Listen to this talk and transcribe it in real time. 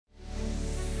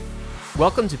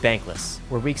Welcome to Bankless,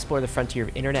 where we explore the frontier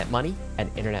of internet money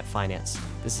and internet finance.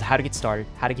 This is how to get started,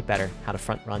 how to get better, how to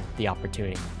front run the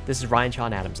opportunity. This is Ryan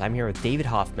Sean Adams. I'm here with David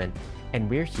Hoffman, and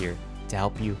we're here to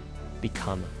help you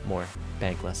become more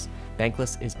bankless.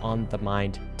 Bankless is on the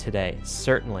mind today,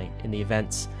 certainly in the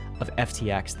events of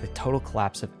FTX, the total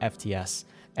collapse of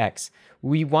FTX.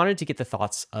 We wanted to get the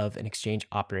thoughts of an exchange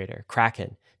operator,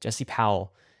 Kraken. Jesse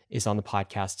Powell is on the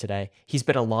podcast today. He's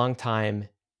been a long time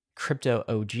crypto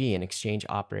OG and exchange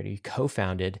operator. He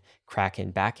co-founded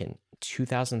Kraken back in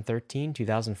 2013,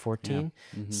 2014,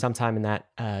 sometime in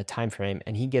that time frame.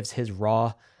 And he gives his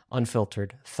raw,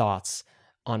 unfiltered thoughts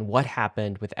on what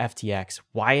happened with FTX,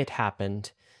 why it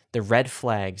happened, the red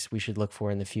flags we should look for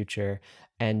in the future,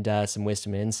 and some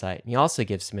wisdom and insight. And he also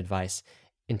gives some advice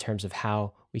in terms of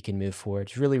how we can move forward.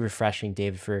 It's really refreshing,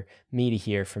 David, for me to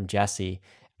hear from Jesse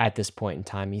at this point in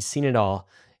time. He's seen it all,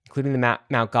 including the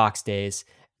Mt. Gox days,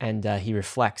 and he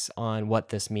reflects on what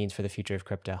this means for the future of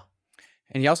crypto.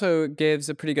 And he also gives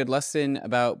a pretty good lesson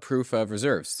about proof of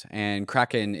reserves. And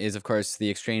Kraken is, of course,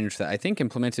 the exchange that I think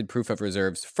implemented proof of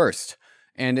reserves first,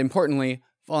 and importantly,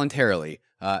 voluntarily,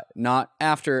 not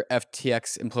after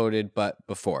FTX imploded, but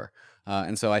before.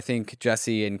 And so I think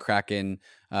Jesse and Kraken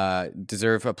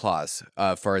deserve applause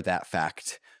for that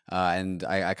fact. And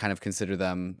I kind of consider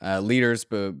them leaders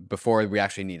before we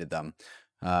actually needed them.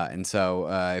 And so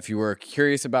if you were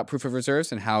curious about proof of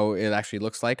reserves and how it actually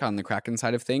looks like on the Kraken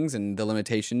side of things and the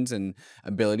limitations and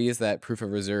abilities that proof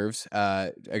of reserves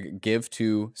give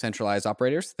to centralized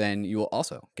operators, then you will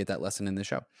also get that lesson in the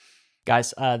show.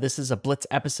 Guys, this is a Blitz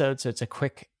episode, so it's a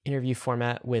quick interview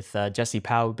format with Jesse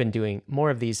Powell. We've been doing more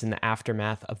of these in the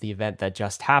aftermath of the event that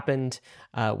just happened.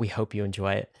 We hope you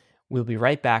enjoy it. We'll be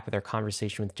right back with our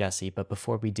conversation with Jesse, but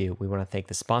before we do, we want to thank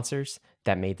the sponsors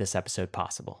that made this episode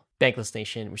possible. Bankless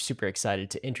Nation, we're super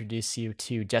excited to introduce you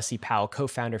to Jesse Powell,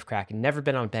 co-founder of Kraken. Never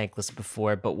been on Bankless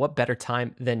before, but what better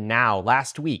time than now?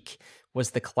 Last week was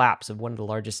the collapse of one of the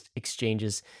largest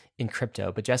exchanges in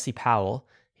crypto, but Jesse Powell,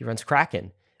 he runs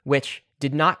Kraken, which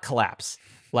did not collapse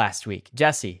last week.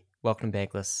 Jesse, welcome to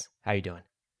Bankless. How you doing?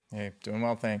 Hey, doing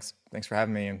well, thanks. Thanks for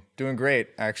having me. I'm doing great,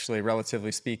 actually,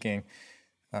 relatively speaking.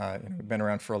 We've been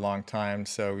around for a long time,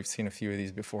 so we've seen a few of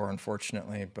these before,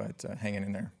 unfortunately, but hanging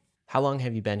in there. How long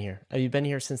have you been here? Have you been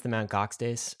here since the Mt. Gox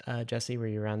days, Jesse? Were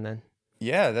you around then?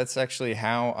 Yeah, that's actually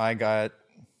how I got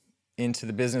into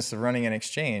the business of running an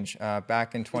exchange.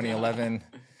 Back in 2011,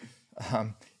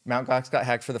 Mt. Gox got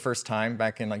hacked for the first time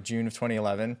back in like June of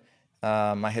 2011.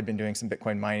 I had been doing some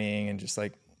Bitcoin mining and just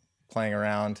like playing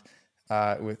around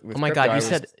with oh my crypto.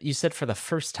 God, you said for the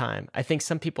first time. I think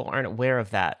some people aren't aware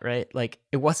of that, right? Like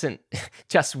it wasn't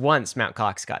just once Mt.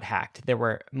 Gox got hacked. There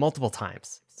were multiple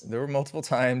times. There were multiple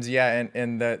times, yeah,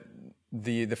 and that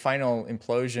the final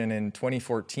implosion in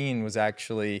 2014 was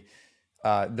actually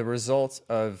the result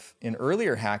of an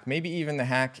earlier hack, maybe even the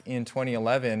hack in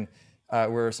 2011,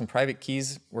 where some private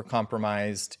keys were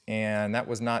compromised, and that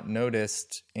was not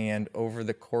noticed. And over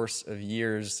the course of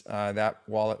years, that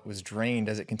wallet was drained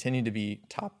as it continued to be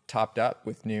topped up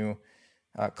with new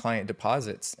client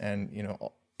deposits, and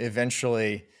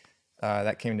eventually.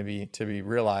 That came to be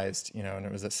realized, and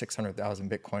it was a 600,000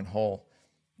 Bitcoin hole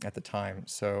at the time.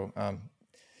 So, Mt.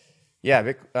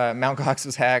 Gox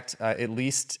was hacked at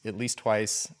least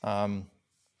twice.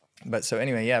 But so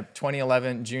anyway, June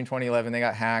 2011, they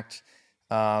got hacked.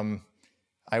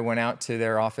 I went out to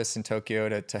their office in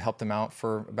Tokyo to help them out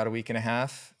for about a week and a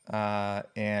half,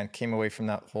 and came away from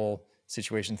that whole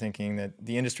situation thinking that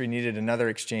the industry needed another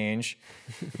exchange.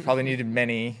 We probably needed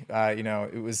many.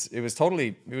 It was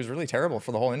really terrible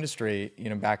for the whole industry.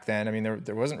 Back then, I mean,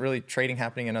 there wasn't really trading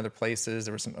happening in other places.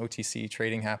 There was some OTC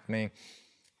trading happening,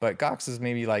 but Gox was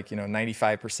maybe like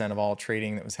 95% of all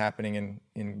trading that was happening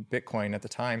in Bitcoin at the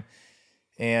time.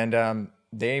 And them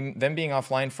being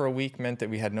offline for a week meant that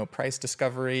we had no price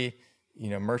discovery.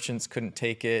 Merchants couldn't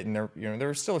take it, and there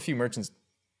were still a few merchants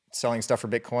selling stuff for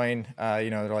Bitcoin.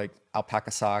 They're like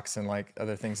alpaca socks and like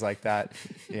other things like that,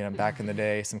 back in the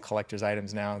day, some collector's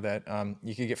items now that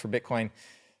you could get for Bitcoin.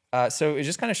 So it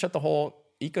just kind of shut the whole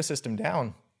ecosystem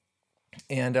down.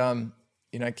 And,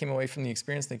 I came away from the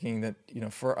experience thinking that,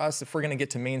 for us, if we're going to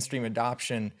get to mainstream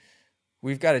adoption,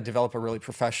 we've got to develop a really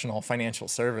professional financial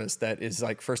service that is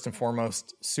like first and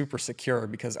foremost super secure,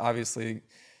 because obviously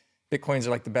Bitcoins are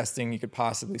like the best thing you could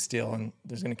possibly steal. And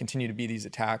there's going to continue to be these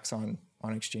attacks on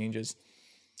exchanges.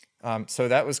 So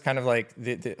that was kind of like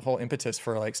the whole impetus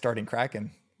for like starting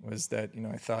Kraken, was that,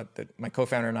 I thought that my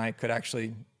co-founder and I could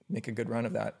actually make a good run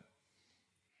of that.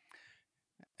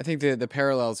 I think the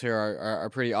parallels here are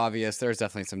pretty obvious. There's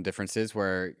definitely some differences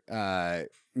where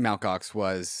Mt. Gox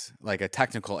was like a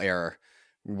technical error,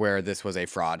 where this was a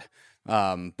fraud.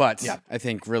 But Yeah. I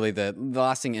think really the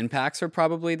lasting impacts are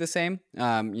probably the same.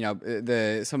 Some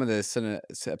of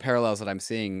the parallels that I'm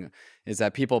seeing is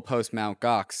that people post Mount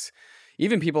Gox,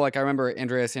 even people like, I remember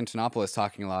Andreas Antonopoulos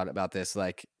talking a lot about this.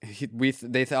 Like Bitcoin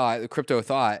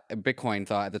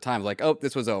thought at the time, like, oh,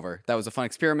 this was over. That was a fun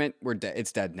experiment.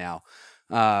 It's dead now.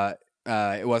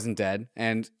 It wasn't dead,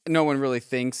 and no one really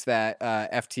thinks that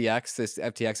this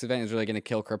FTX event is really going to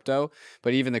kill crypto.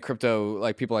 But even the crypto,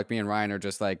 like people like me and Ryan, are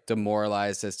just like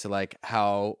demoralized as to like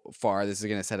how far this is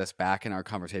going to set us back in our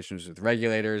conversations with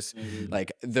regulators.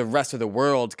 Like the rest of the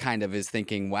world kind of is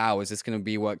thinking, "Wow, is this going to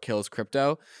be what kills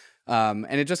crypto?" And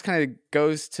it just kind of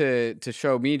goes to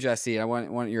show me, Jesse. I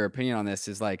want your opinion on this.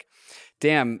 Is like,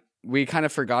 damn, we kind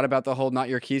of forgot about the whole not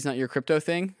your keys, not your crypto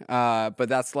thing. But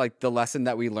that's like the lesson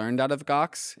that we learned out of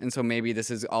Gox. And so maybe this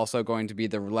is also going to be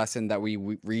the lesson that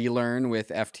we relearn with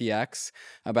FTX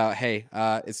about, hey,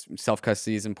 it's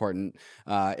self-custody is important.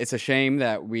 It's a shame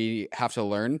that we have to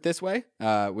learn this way.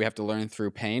 We have to learn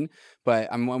through pain. But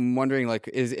I'm wondering, like,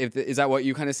 is that what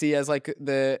you kind of see as like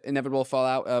the inevitable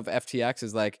fallout of FTX?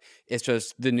 Is like, it's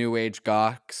just the new age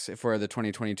Gox for the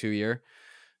 2022 year?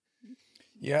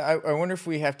 Yeah, I wonder if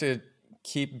we have to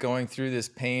keep going through this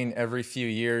pain every few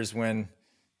years when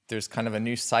there's kind of a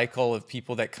new cycle of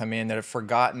people that come in that have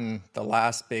forgotten the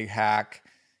last big hack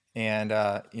and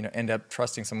end up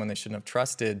trusting someone they shouldn't have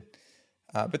trusted.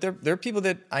 But there are people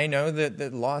that I know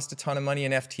that lost a ton of money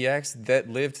in FTX that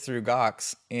lived through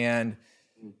Gox, and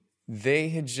they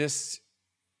had just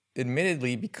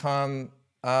admittedly become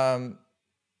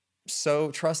so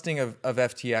trusting of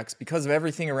FTX because of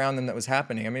everything around them that was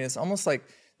happening. I mean, it's almost like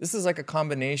this is like a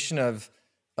combination of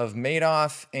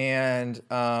Madoff and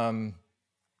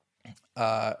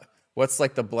what's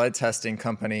like the blood testing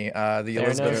company, the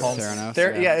Elizabeth Holmes.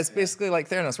 Theranos, yeah, it's basically like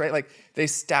Theranos, right? Like they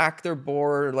stack their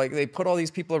board, like they put all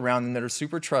these people around them that are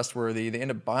super trustworthy. They end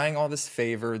up buying all this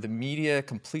favor. The media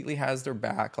completely has their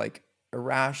back, like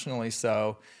irrationally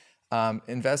so.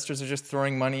 Investors are just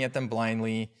throwing money at them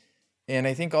blindly. And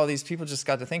I think all these people just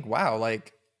got to think, wow,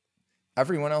 like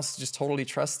everyone else just totally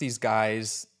trusts these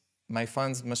guys. My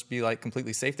funds must be like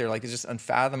completely safe there. Like it's just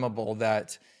unfathomable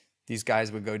that these guys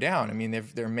would go down. I mean,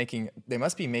 they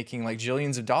must be making like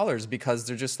jillions of dollars because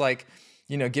they're just like,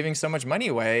 giving so much money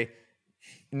away.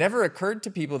 It never occurred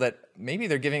to people that maybe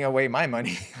they're giving away my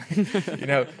money.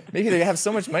 Maybe they have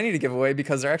so much money to give away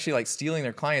because they're actually like stealing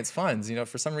their clients' funds.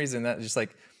 For some reason that just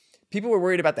like people were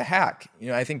worried about the hack.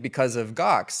 I think because of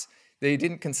Gox. They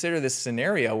didn't consider this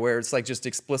scenario where it's like just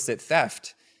explicit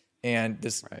theft and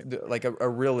this like a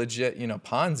real legit,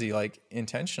 Ponzi, like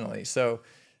intentionally. So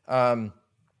I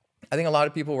think a lot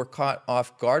of people were caught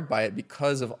off guard by it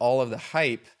because of all of the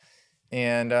hype.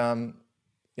 And,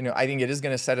 I think it is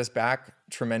going to set us back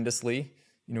tremendously.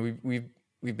 We've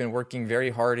been working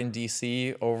very hard in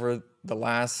DC over the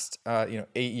last, 8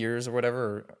 years or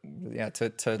whatever,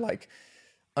 to like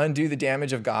undo the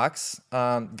damage of Gox.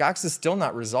 Gox is still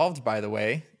not resolved, by the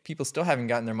way. People still haven't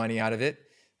gotten their money out of it.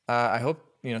 I hope,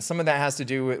 some of that has to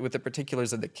do with the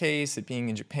particulars of the case, it being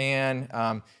in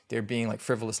Japan, there being like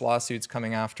frivolous lawsuits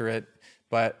coming after it.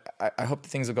 But I hope that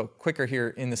things will go quicker here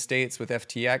in the States with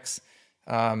FTX.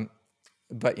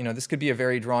 But, this could be a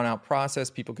very drawn out process.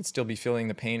 People could still be feeling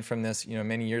the pain from this,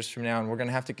 many years from now. And we're going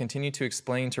to have to continue to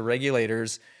explain to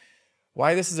regulators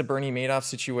why this is a Bernie Madoff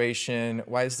situation,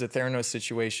 why this is a Theranos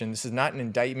situation. This is not an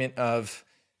indictment of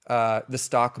the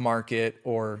stock market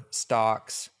or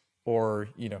stocks or,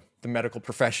 the medical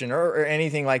profession or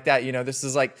anything like that. This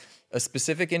is like a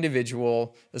specific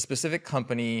individual, a specific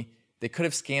company. They could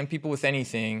have scammed people with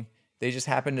anything. They just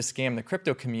happened to scam the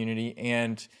crypto community.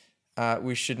 And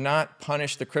we should not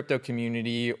punish the crypto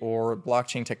community or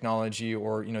blockchain technology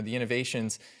or, the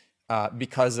innovations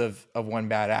because of one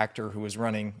bad actor who was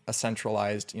running a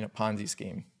centralized, Ponzi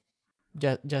scheme.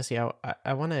 Jesse,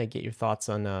 I want to get your thoughts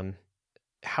on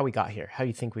how we got here. How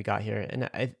you think we got here? And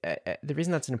the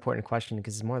reason that's an important question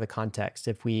because it's more the context.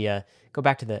 If we go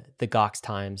back to the Gox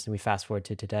times and we fast forward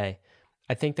to today,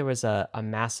 I think there was a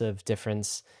massive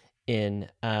difference in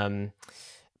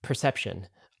perception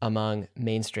among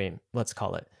mainstream, let's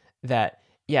call it, that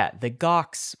the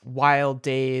Gox wild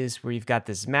days where you've got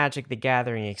this Magic the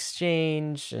Gathering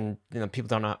exchange and people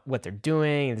don't know what they're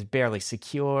doing, it's barely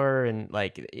secure, and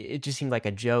like it just seemed like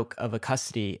a joke of a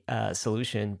custody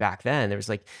solution back then. There was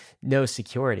like no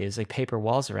security. It was like paper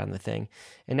walls around the thing.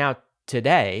 And now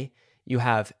today you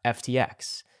have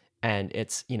FTX and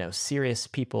it's serious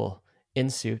people in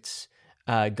suits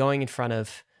going in front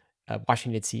of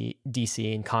Washington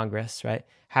DC and Congress, right?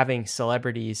 Having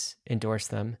celebrities endorse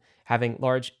them, having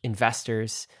large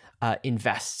investors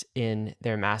invest in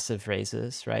their massive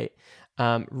raises, right?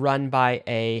 Run by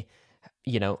a,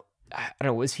 I don't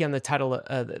know, was he on the title,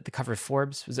 the cover of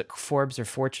Forbes? Was it Forbes or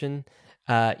Fortune?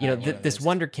 This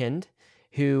wonderkind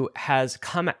who has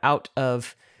come out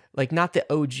of, like, not the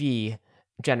OG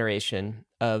generation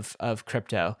of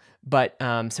crypto, but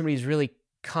somebody who's really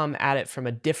come at it from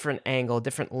a different angle,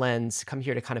 different lens, come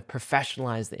here to kind of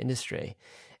professionalize the industry.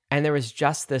 And there was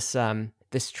just this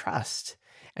trust.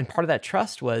 And part of that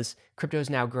trust was crypto is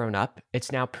now grown up.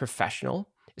 It's now professional.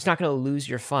 It's not going to lose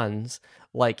your funds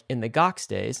like in the Gox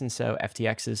days. And so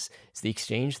FTX is the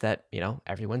exchange that,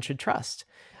 everyone should trust.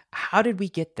 How did we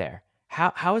get there?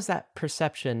 How is that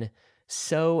perception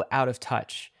so out of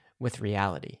touch with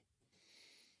reality?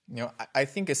 I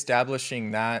think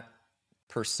establishing that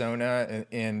persona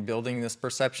and building this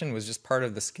perception was just part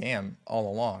of the scam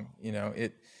all along.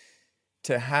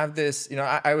 To have this,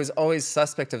 I was always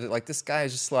suspect of it. Like, this guy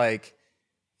is just like,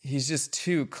 he's just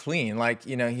too clean. Like,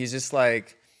 he's just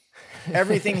like,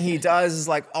 everything he does is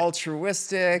like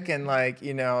altruistic, and like,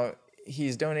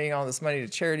 he's donating all this money to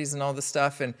charities and all this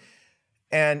stuff.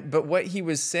 But what he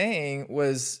was saying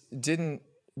didn't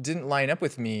line up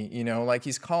with me, like,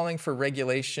 he's calling for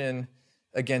regulation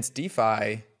against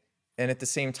DeFi, and at the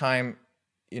same time,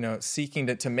 seeking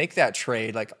to make that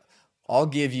trade. Like, I'll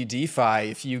give you DeFi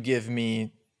if you give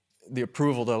me the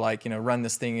approval to run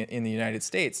this thing in the United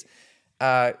States,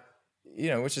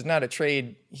 which is not a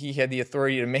trade he had the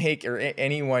authority to make, or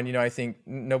anyone. I think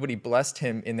nobody blessed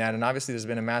him in that. And obviously there's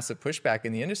been a massive pushback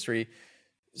in the industry.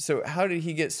 So how did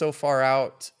he get so far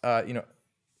out?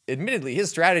 Admittedly, his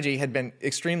strategy had been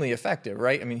extremely effective,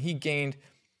 right? I mean, he gained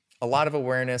a lot of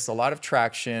awareness, a lot of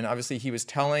traction. Obviously, he was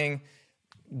telling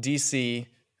DC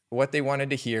what they wanted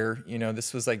to hear.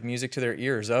 This was like music to their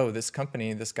ears. Oh, this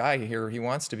company, this guy here, he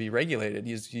wants to be regulated.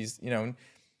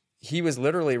 He was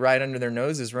literally right under their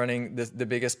noses running the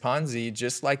biggest Ponzi,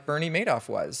 just like Bernie Madoff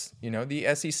was.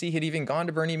 The SEC had even gone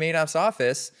to Bernie Madoff's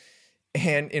office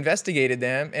and investigated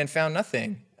them and found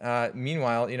nothing.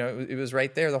 Meanwhile, it was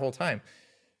right there the whole time.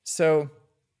 So,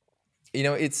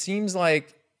 it seems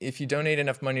like if you donate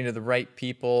enough money to the right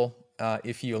people,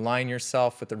 if you align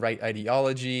yourself with the right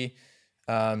ideology,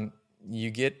 you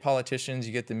get politicians,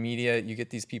 you get the media, you get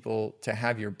these people to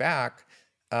have your back,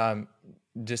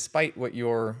 despite what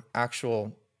your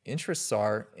actual interests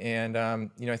are. And,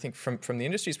 I think from the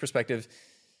industry's perspective,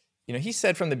 he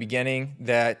said from the beginning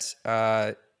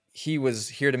that he was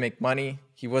here to make money.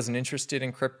 He wasn't interested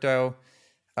in crypto,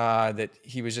 that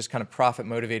he was just kind of profit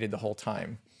motivated the whole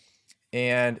time.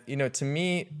 And, to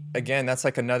me, again, that's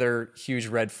like another huge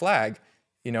red flag.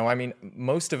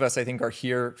 Most of us, I think, are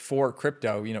here for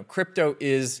crypto. Crypto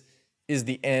is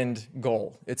the end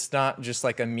goal. It's not just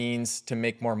like a means to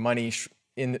make more money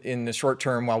in the short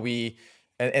term while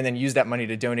and then use that money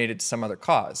to donate it to some other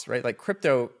cause, right? Like,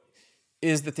 crypto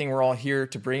is the thing we're all here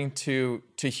to bring to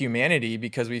humanity,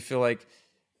 because we feel like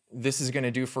this is going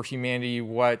to do for humanity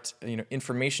what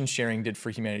information sharing did for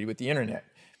humanity with the internet.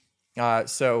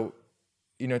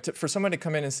 For someone to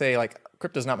come in and say, like,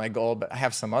 crypto's not my goal, but I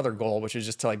have some other goal, which is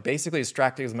just to like basically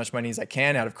extract as much money as I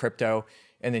can out of crypto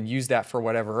and then use that for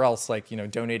whatever else, like,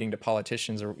 donating to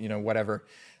politicians or, whatever.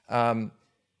 I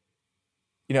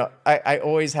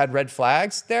always had red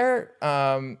flags there.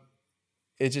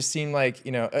 It just seemed like,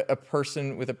 a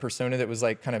person with a persona that was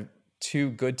like kind of too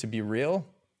good to be real.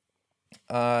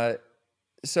 So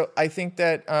I think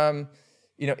that,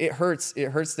 it hurts.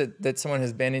 It hurts that someone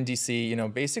has been in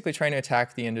DC, basically trying to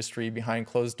attack the industry behind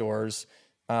closed doors,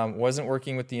 wasn't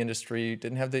working with the industry,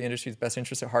 didn't have the industry's best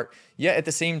interests at heart. Yet at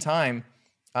the same time,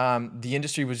 the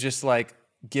industry was just like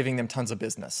giving them tons of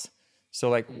business. So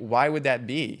like, why would that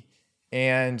be?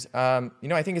 And, I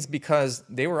think it's because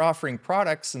they were offering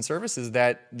products and services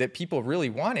that people really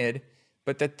wanted,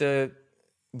 but that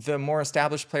the more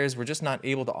established players were just not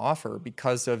able to offer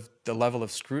because of the level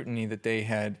of scrutiny that they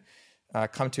had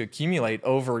come to accumulate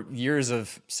over years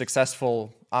of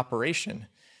successful operation.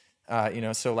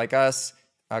 So like us,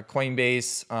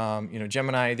 Coinbase,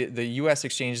 Gemini, the U.S.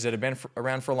 exchanges that have been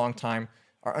around for a long time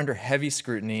are under heavy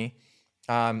scrutiny.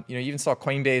 You even saw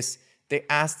Coinbase. They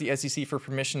asked the SEC for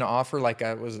permission to offer like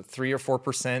a 3 or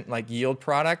 4% like yield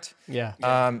product. Yeah.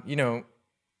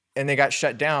 And they got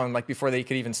shut down like before they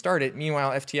could even start it.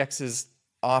 Meanwhile, FTX is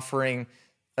offering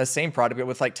a same product but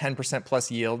with like 10% plus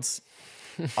yields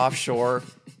offshore.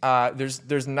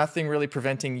 There's nothing really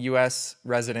preventing U.S.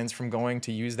 residents from going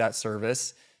to use that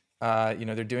service.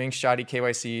 They're doing shoddy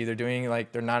KYC. They're doing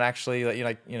they're not actually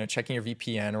checking your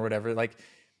VPN or whatever.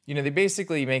 They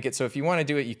basically make it so if you want to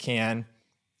do it, you can.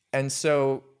 And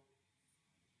so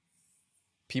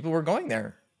people were going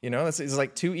there. It's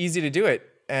like too easy to do it.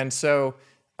 And so,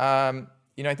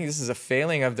 you know, I think this is a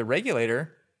failing of the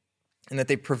regulator in that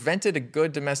they prevented a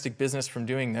good domestic business from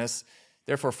doing this,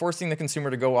 therefore forcing the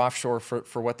consumer to go offshore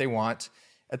for what they want,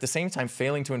 at the same time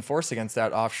failing to enforce against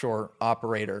that offshore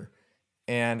operator.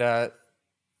 And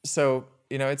so,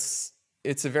 you know, it's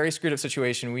a very screwed up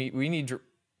situation. We need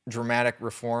dramatic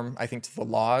reform, I think, to the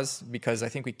laws, because I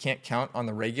think we can't count on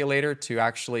the regulator to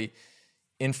actually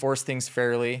enforce things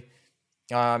fairly.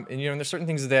 And, you know, and there's certain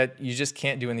things that you just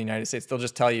can't do in the United States. They'll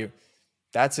just tell you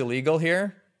that's illegal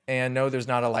here, and no, there's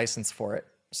not a license for it.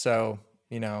 So,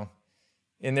 you know,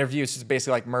 in their view, it's just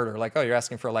basically like murder. Like, oh, you're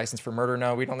asking for a license for murder?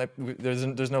 No, we don't.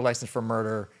 There's no license for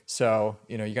murder. So,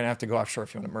 you know, you're gonna have to go offshore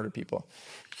if you want to murder people.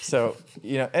 So,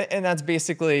 you know, and that's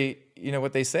basically, you know,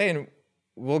 what they say. And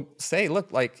we'll say,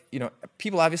 look, like, you know,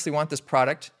 people obviously want this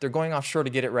product. They're going offshore to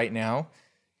get it right now.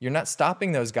 You're not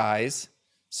stopping those guys.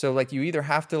 So, like, you either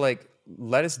have to, like,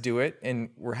 let us do it, and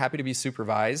we're happy to be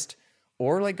supervised,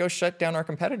 or, like, go shut down our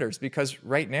competitors. Because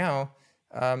right now,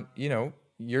 you know,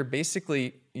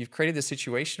 you've created this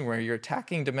situation where you're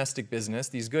attacking domestic business,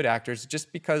 these good actors,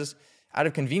 just because out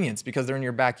of convenience, because they're in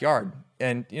your backyard.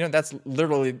 And, you know, that's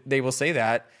literally, they will say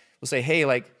that. We'll say, hey,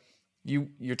 like,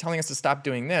 you're telling us to stop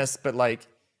doing this, but, like,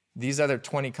 these other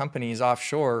 20 companies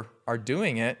offshore are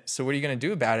doing it. So what are you going to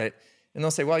do about it? And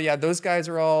they'll say, well, yeah, those guys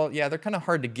are all, yeah, they're kind of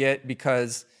hard to get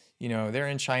because, you know, they're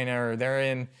in China or they're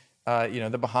in, you know,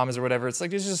 the Bahamas or whatever. It's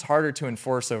like, it's just harder to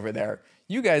enforce over there.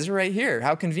 You guys are right here.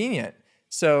 How convenient.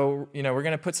 So, you know, we're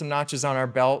going to put some notches on our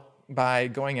belt by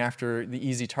going after the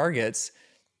easy targets.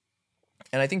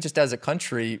 And I think just as a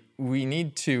country, we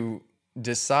need to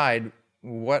decide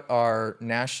what our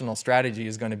national strategy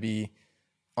is going to be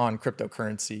on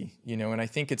cryptocurrency, you know, and I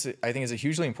think it's a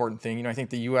hugely important thing. You know, I think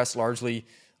the U.S. largely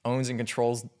owns and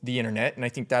controls the internet, and I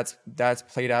think that's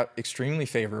played out extremely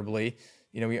favorably.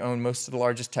 You know, we own most of the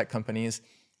largest tech companies,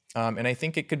 and I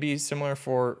think it could be similar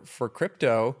for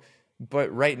crypto.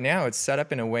 But right now, it's set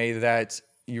up in a way that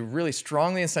you're really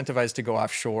strongly incentivized to go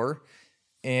offshore,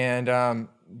 and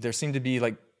there seem to be,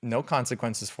 like, no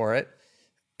consequences for it.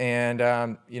 And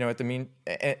you know,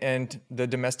 and the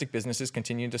domestic businesses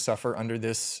continue to suffer under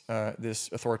this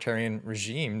authoritarian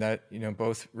regime that, you know,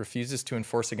 both refuses to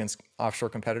enforce against offshore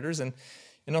competitors and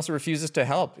also refuses to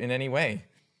help in any way.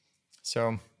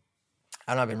 So,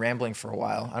 I don't know, I've been rambling for a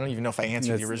while. I don't even know if I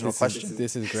answered the original question.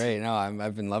 This is great. No,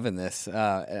 I've been loving this.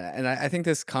 And I think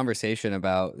this conversation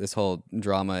about this whole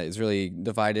drama is really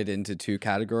divided into two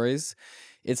categories.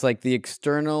 It's like the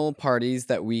external parties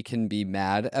that we can be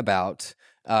mad about,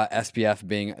 SBF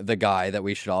being the guy that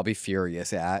we should all be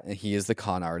furious at. And he is the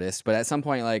con artist. But at some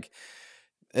point, like,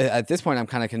 at this point, I'm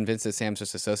kind of convinced that Sam's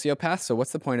just a sociopath. So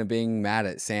what's the point of being mad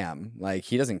at Sam? Like,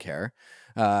 he doesn't care.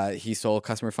 He stole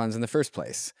customer funds in the first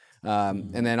place.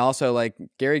 And then also, like,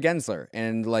 Gary Gensler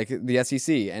and, like, the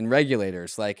SEC and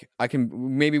regulators. Like,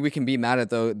 maybe we can be mad at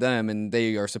them, and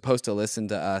they are supposed to listen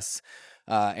to us.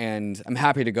 And I'm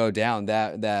happy to go down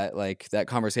that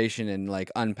conversation and,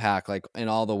 like, unpack, like, in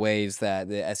all the ways that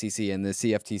the SEC and the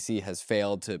CFTC has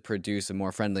failed to produce a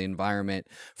more friendly environment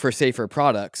for safer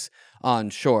products on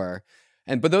shore.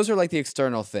 But those are, like, the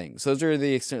external things. Those are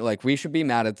the external, like, we should be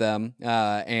mad at them.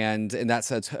 And that's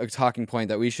a talking point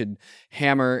that we should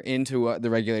hammer into the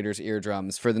regulators'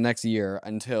 eardrums for the next year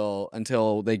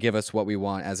until they give us what we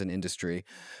want as an industry.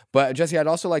 But Jesse, I'd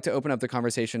also like to open up the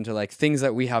conversation to, like, things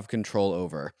that we have control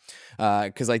over.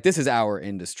 'Cause, like, this is our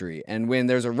industry. And when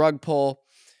there's a rug pull,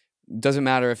 doesn't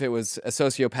matter if it was a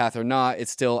sociopath or not,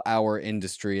 it's still our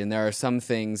industry. And there are some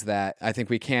things that I think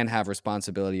we can have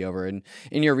responsibility over. And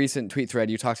in your recent tweet thread,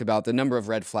 you talked about the number of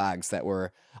red flags that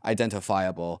were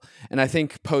identifiable. And I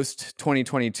think post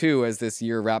 2022, as this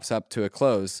year wraps up to a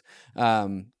close,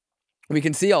 we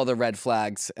can see all the red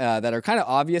flags that are kind of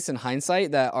obvious in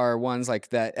hindsight, that are ones like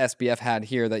that SBF had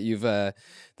here that you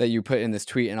put in this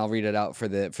tweet, and I'll read it out for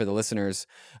the listeners.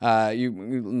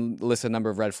 You list a number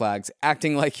of red flags: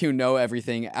 acting like you know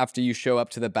everything after you show up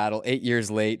to the battle 8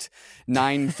 years late,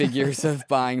 9 figures of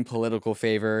buying political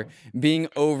favor, being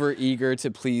over eager to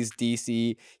please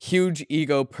DC, huge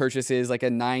ego purchases like a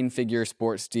 9-figure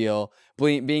sports deal,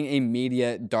 being a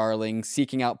media darling,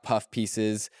 seeking out puff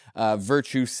pieces,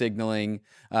 virtue signaling,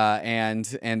 and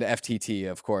FTT,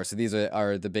 of course. So these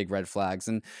are the big red flags.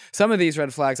 And some of these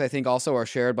red flags, I think, also are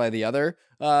shared by the other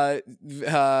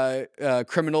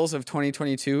criminals of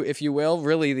 2022, if you will.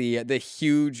 Really, the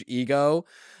huge ego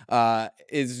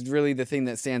is really the thing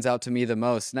that stands out to me the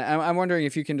most. And I'm wondering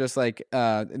if you can just, like,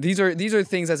 these are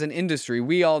things as an industry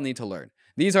we all need to learn.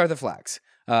 These are the flags.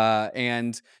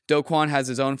 And Do Kwon has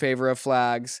his own flavor of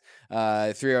flags.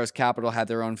 Three Arrows Capital had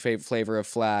their own flavor of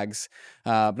flags.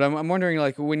 But I'm wondering,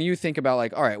 like, when you think about,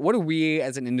 like, all right, what do we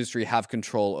as an industry have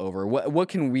control over? What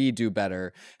can we do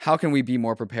better? How can we be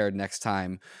more prepared next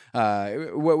time?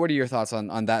 What are your thoughts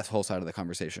on that whole side of the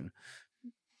conversation?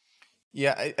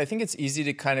 Yeah, I think it's easy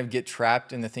to kind of get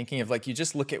trapped in the thinking of like, you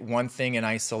just look at one thing in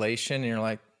isolation and you're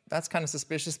like, that's kind of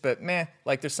suspicious, but meh,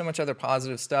 like there's so much other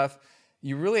positive stuff.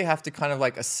 You really have to kind of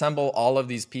like assemble all of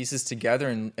these pieces together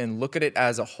and look at it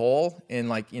as a whole. And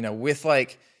like, with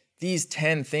like these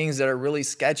 10 things that are really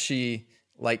sketchy,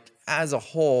 like as a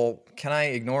whole, can I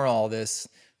ignore all this?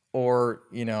 Or,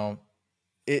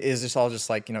 is this all just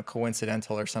like,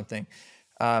 coincidental or something?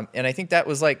 And I think that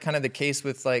was like kind of the case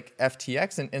with like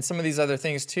FTX and some of these other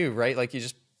things too, right? Like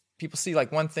people see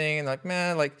like one thing and like,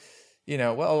 man, like,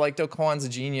 well, like Do Kwon's a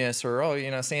genius, or,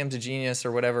 Sam's a genius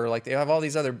or whatever. Like they have all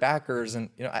these other backers. And,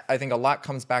 I think a lot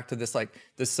comes back to this, like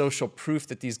the social proof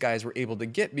that these guys were able to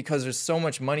get because there's so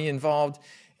much money involved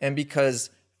and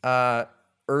because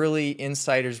early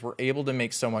insiders were able to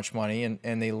make so much money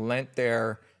and they lent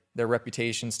their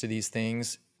reputations to these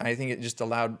things. I think it just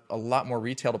allowed a lot more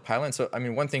retail to pile in. So, I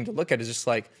mean, one thing to look at is just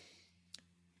like,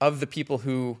 of the people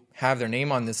who have their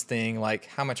name on this thing, like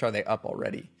how much are they up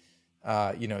already?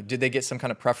 Did they get some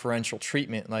kind of preferential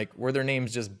treatment? Like were their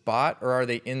names just bought, or are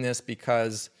they in this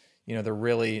because, they're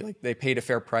really like they paid a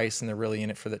fair price and they're really in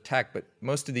it for the tech? But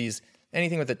most of these,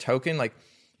 anything with a token, like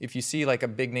if you see like a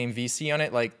big name VC on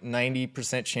it, like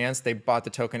 90% chance they bought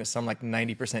the token at some like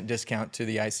 90% discount to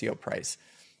the ICO price.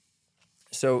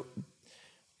 So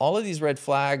all of these red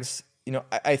flags,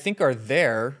 I think are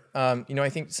there. I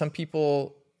think some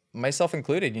people, myself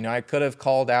included, I could have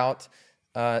called out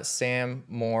Sam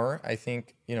more. I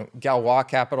think, Galois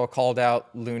Capital called out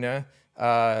Luna.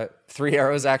 Three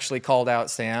Arrows actually called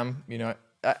out Sam.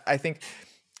 I think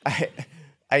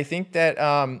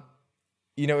that,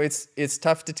 it's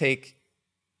tough to take,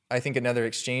 I think, another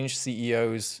exchange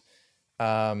CEO's,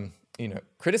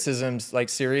 criticisms like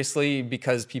seriously,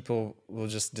 because people will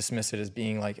just dismiss it as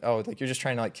being like, oh, like you're just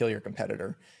trying to like kill your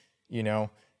competitor,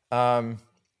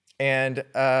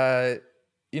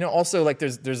 also like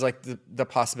there's like the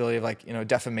possibility of like,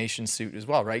 defamation suit as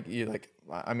well, right?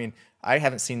 I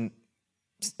haven't seen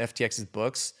FTX's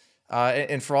books,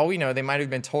 and for all we know, they might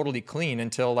have been totally clean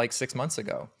until like 6 months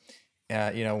ago,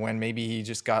 when maybe he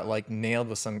just got like nailed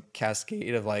with some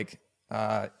cascade of like,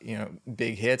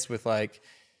 big hits with like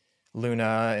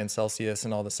Luna and Celsius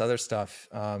and all this other stuff.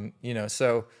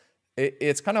 So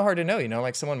it's kind of hard to know,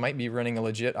 like someone might be running a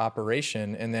legit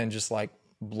operation and then just like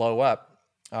blow up.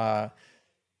 In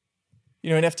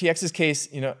FTX's case,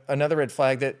 another red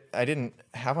flag that I didn't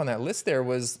have on that list there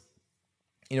was,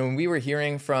 when we were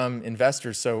hearing from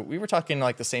investors, so we were talking to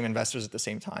like the same investors at the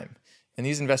same time. And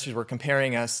these investors were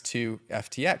comparing us to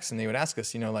FTX, and they would ask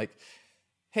us, like,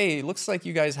 hey, it looks like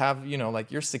you guys have, like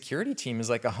your security team is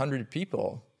like 100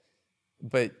 people.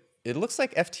 But it looks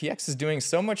like FTX is doing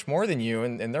so much more than you,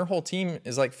 and their whole team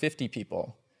is like 50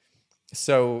 people.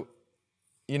 So,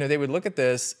 they would look at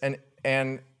this and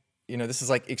this is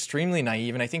like extremely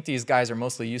naive. And I think these guys are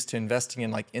mostly used to investing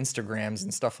in like Instagrams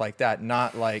and stuff like that,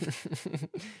 not like,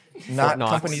 not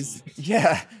companies.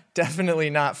 Yeah,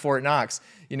 definitely not Fort Knox,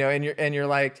 and you're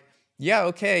like, yeah,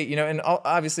 okay. And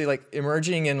obviously like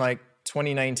emerging in like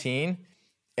 2019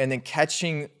 and then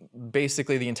catching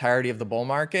basically the entirety of the bull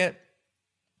market.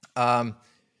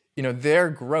 Their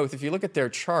growth, if you look at their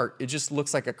chart, it just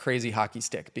looks like a crazy hockey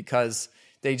stick because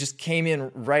they just came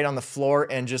in right on the floor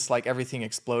and just like everything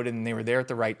exploded, and they were there at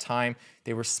the right time.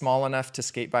 They were small enough to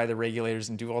skate by the regulators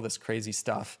and do all this crazy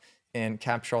stuff and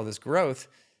capture all this growth.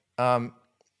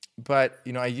 But,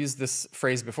 I used this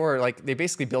phrase before, like they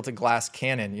basically built a glass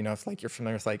cannon, if like you're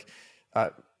familiar with like,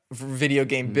 video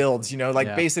game builds,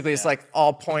 basically it's like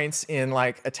all points in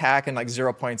like attack and like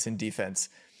 0 points in defense.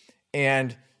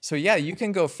 And so, yeah, you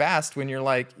can go fast when you're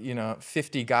like,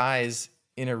 50 guys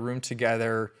in a room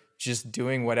together, just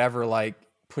doing whatever, like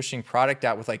pushing product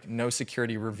out with like no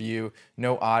security review,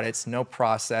 no audits, no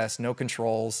process, no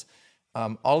controls,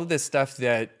 all of this stuff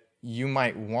that you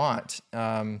might want,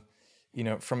 from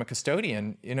a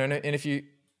custodian, and if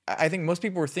I think most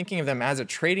people were thinking of them as a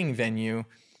trading venue,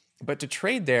 but to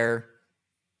trade there,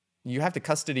 you have to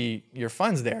custody your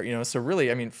funds there, so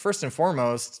really, first and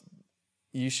foremost,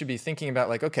 you should be thinking about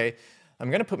like, okay, I'm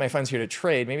going to put my funds here to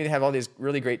trade. Maybe they have all these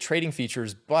really great trading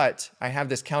features, but I have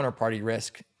this counterparty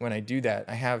risk when I do that.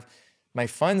 I have my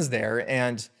funds there,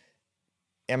 and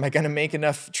am I going to make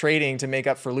enough trading to make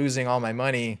up for losing all my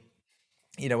money,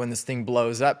 when this thing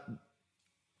blows up?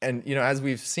 And, as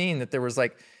we've seen that there was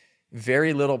like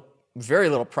very little very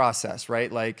little process,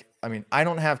 right? Like, I mean, I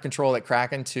don't have control at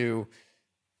Kraken to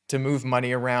move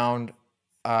money around.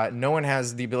 No one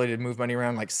has the ability to move money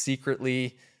around like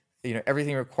secretly.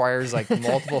 Everything requires like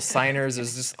multiple signers.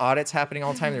 There's just audits happening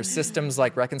all the time. There's systems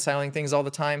like reconciling things all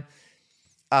the time.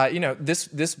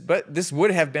 This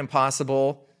would have been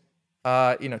possible,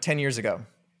 10 years ago.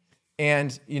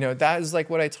 And, that is like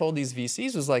what I told these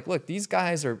VCs was like, look, these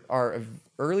guys are an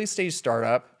early stage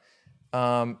startup.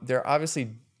 They're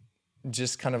obviously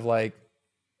just kind of like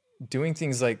doing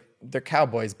things like they're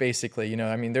cowboys, basically.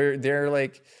 I mean,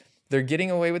 they're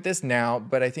getting away with this now,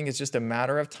 but I think it's just a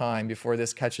matter of time before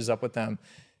this catches up with them.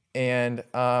 And,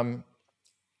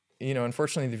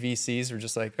 unfortunately the VCs were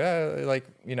just like, I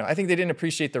think they didn't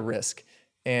appreciate the risk.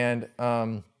 And,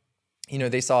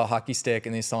 they saw a hockey stick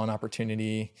and they saw an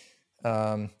opportunity.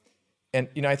 And,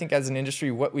 I think as an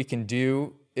industry, what we can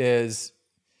do is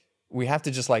we have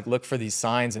to just like look for these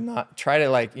signs and not try to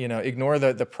like, ignore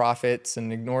the profits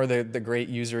and ignore the great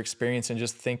user experience and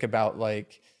just think about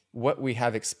like what we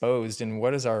have exposed and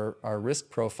what is our risk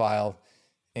profile.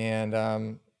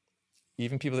 And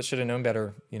even people that should have known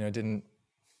better, didn't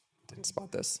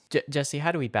spot this. Jesse,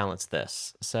 how do we balance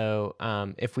this? So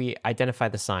if we identify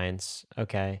the signs,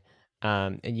 okay,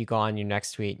 and you go on your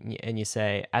next tweet and you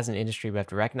say, as an industry, we have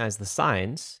to recognize the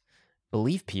signs,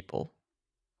 believe people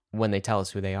when they tell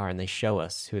us who they are and they show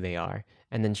us who they are,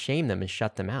 and then shame them and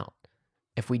shut them out.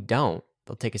 If we don't,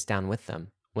 they'll take us down with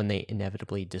them when they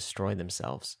inevitably destroy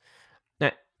themselves.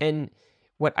 Now, and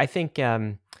what I think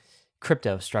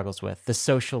crypto struggles with, the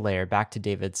social layer, back to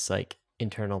David's like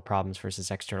internal problems versus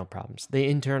external problems. The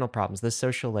internal problems, the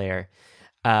social layer,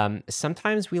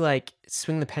 sometimes we like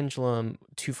swing the pendulum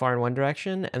too far in one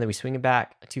direction and then we swing it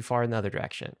back too far in the other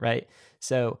direction, right?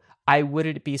 So I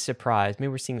wouldn't be surprised.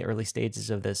 Maybe we're seeing the early stages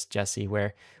of this, Jesse,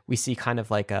 where we see kind of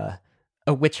like a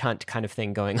witch hunt kind of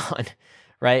thing going on,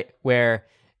 right? Where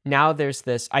now there's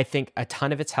this, I think a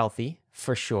ton of it's healthy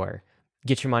for sure.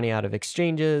 Get your money out of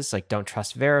exchanges, like don't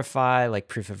trust, verify, like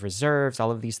proof of reserves, all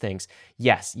of these things.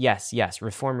 Yes.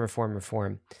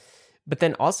 Reform. But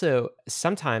then also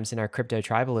sometimes in our crypto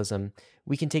tribalism,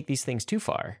 we can take these things too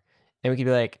far and we can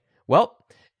be like, well,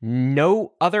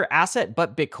 no other asset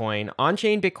but Bitcoin,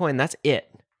 on-chain Bitcoin, that's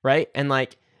it, right? And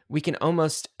like we can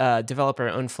almost develop our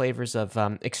own flavors of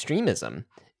extremism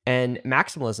and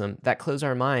maximalism that close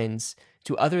our minds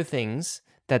to other things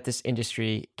that this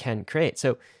industry can create.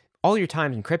 So all your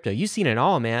time in crypto, you've seen it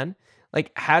all, man.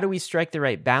 Like, how do we strike the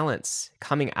right balance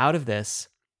coming out of this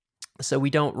so we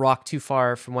don't rock too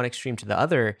far from one extreme to the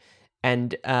other,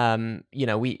 and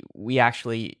we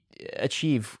actually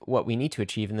achieve what we need to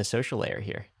achieve in the social layer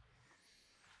here?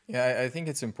 Yeah, I think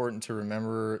it's important to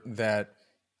remember that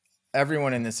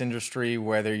everyone in this industry,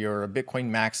 whether you're a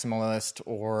Bitcoin maximalist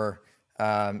or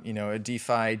a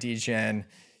DeFi degen,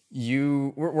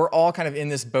 we're all kind of in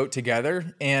this boat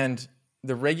together, and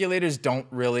the regulators don't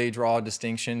really draw a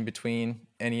distinction between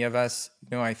any of us.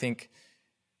 I think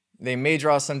they may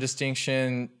draw some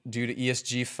distinction due to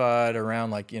ESG FUD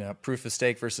around like, proof of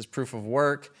stake versus proof of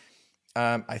work.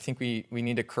 I think we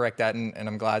need to correct that, and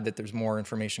I'm glad that there's more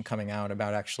information coming out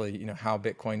about actually, how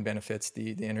Bitcoin benefits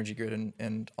the energy grid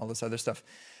and all this other stuff.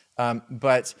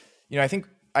 But I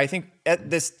think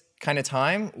at this kind of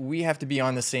time, we have to be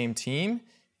on the same team.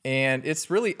 And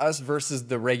it's really us versus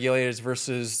the regulators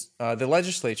versus the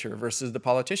legislature versus the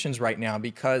politicians right now,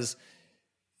 because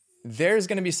there's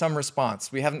going to be some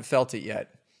response. We haven't felt it yet.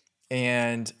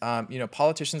 And,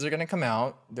 politicians are going to come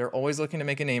out. They're always looking to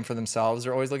make a name for themselves.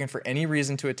 They're always looking for any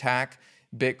reason to attack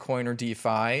Bitcoin or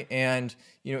DeFi. And,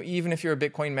 even if you're a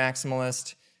Bitcoin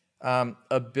maximalist,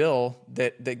 a bill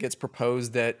that gets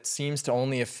proposed that seems to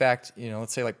only affect,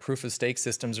 let's say like proof of stake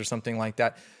systems or something like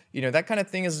that, that kind of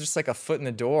thing is just like a foot in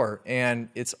the door. And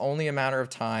it's only a matter of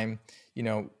time,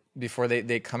 before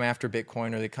they come after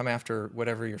Bitcoin or they come after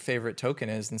whatever your favorite token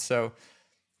is. And so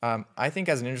I think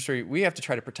as an industry, we have to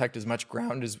try to protect as much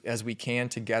ground as we can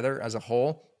together as a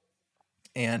whole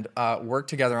and work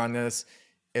together on this.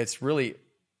 It's really,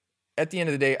 at the end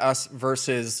of the day, us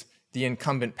versus the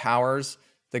incumbent powers,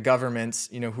 the governments,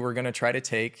 who are going to try to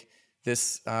take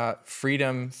this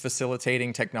freedom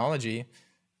facilitating technology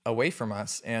away from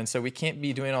us. And so we can't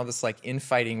be doing all this like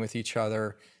infighting with each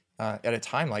other at a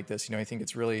time like this. I think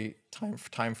it's really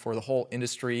time for the whole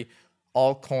industry,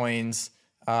 all coins,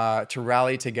 to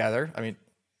rally together. I mean,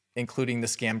 including the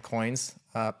scam coins.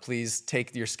 Please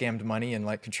take your scammed money and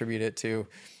like contribute it to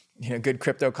good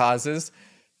crypto causes.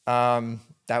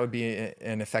 That would be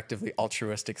an effectively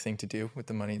altruistic thing to do with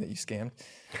the money that you scammed.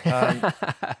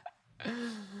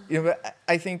 But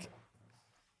I think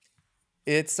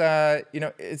it's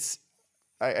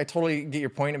I totally get your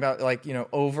point about like,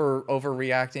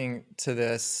 overreacting to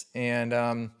this.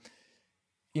 And,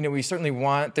 we certainly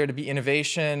want there to be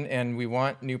innovation, and we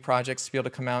want new projects to be able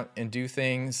to come out and do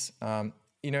things.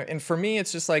 And for me,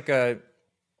 it's just like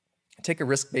take a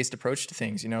risk-based approach to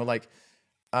things,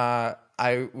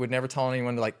 I would never tell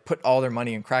anyone to like put all their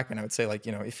money in Kraken. I would say like,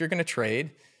 if you're going to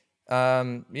trade,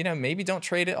 maybe don't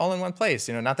trade it all in one place.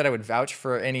 Not that I would vouch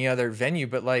for any other venue,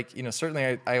 but like,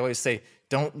 certainly I always say,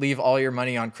 don't leave all your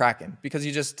money on Kraken, because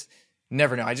you just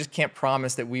never know. I just can't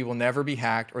promise that we will never be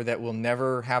hacked, or that we'll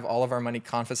never have all of our money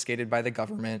confiscated by the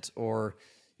government, or,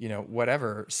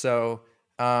 whatever. So,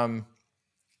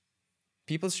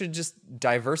 people should just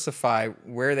diversify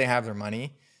where they have their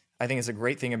money. I think it's a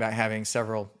great thing about having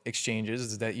several exchanges,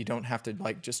 is that you don't have to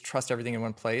like just trust everything in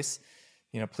one place.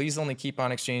 Please only keep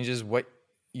on exchanges what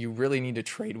you really need to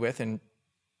trade with, and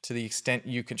to the extent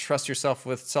you can trust yourself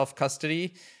with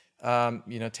self-custody,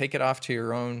 take it off to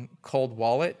your own cold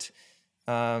wallet.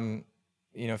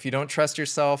 If you don't trust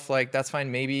yourself, like that's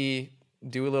fine. Maybe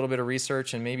do a little bit of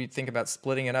research and maybe think about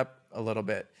splitting it up a little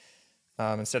bit,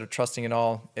 instead of trusting it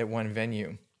all at one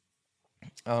venue.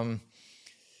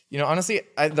 Honestly,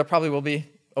 there probably will be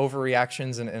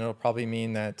overreactions, and it'll probably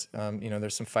mean that,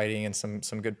 there's some fighting, and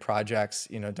some good projects,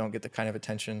 don't get the kind of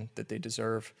attention that they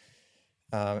deserve.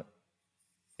 I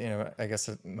guess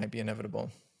it might be inevitable.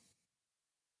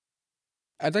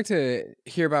 I'd like to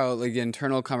hear about like the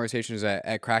internal conversations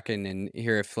at Kraken, and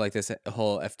hear if like this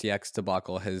whole FTX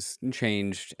debacle has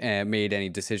changed and made any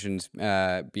decisions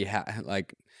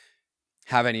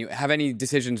have any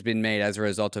decisions been made as a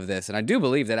result of this. And I do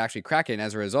believe that actually Kraken,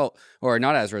 as a result, or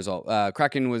not as a result,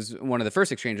 Kraken was one of the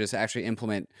first exchanges to actually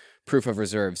implement proof of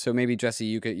reserve. So maybe Jesse,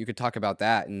 you could talk about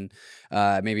that, and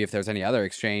maybe if there's any other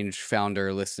exchange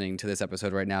founder listening to this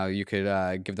episode right now, you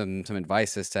could give them some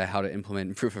advice as to how to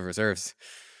implement proof of reserves.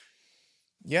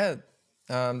 Yeah.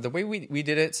 The way we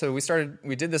did it, so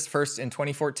we did this first in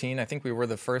 2014. I think we were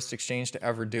the first exchange to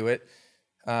ever do it.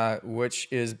 Which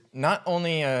is not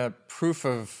only a proof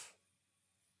of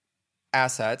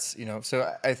assets,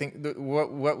 so I think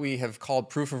what we have called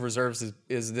proof of reserves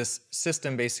is this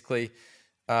system basically,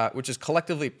 which is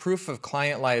collectively proof of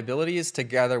client liabilities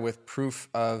together with proof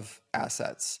of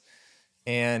assets.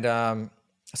 And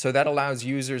so that allows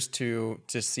users to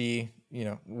see,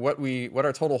 what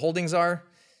our total holdings are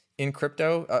in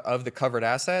crypto of the covered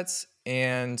assets,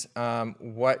 and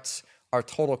what our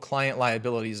total client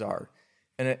liabilities are.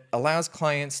 And it allows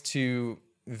clients to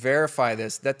verify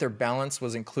that their balance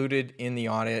was included in the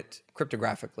audit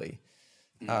cryptographically.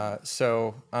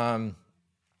 So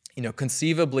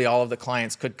conceivably, all of the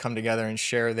clients could come together and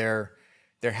share their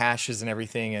hashes and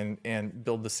everything, and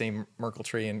build the same Merkle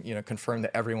tree, and confirm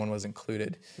that everyone was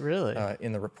included Really?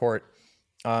 In the report.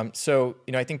 So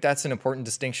I think that's an important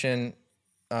distinction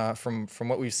from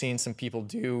what we've seen some people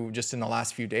do just in the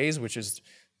last few days, which is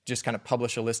just kind of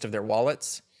publish a list of their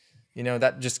wallets.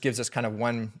 That just gives us kind of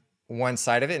one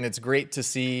side of it, and it's great to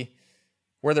see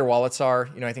where their wallets are.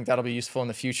 I think that'll be useful in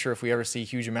the future if we ever see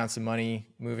huge amounts of money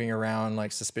moving around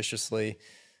like suspiciously.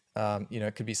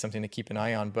 It could be something to keep an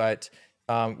eye on. But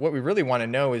what we really want to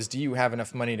know is, do you have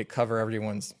enough money to cover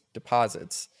everyone's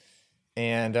deposits?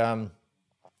 And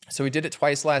so we did it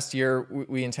twice last year.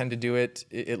 We intend to do it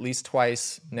at least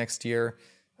twice next year.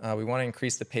 We want to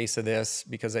increase the pace of this,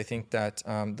 because I think that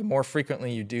the more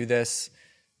frequently you do this,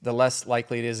 the less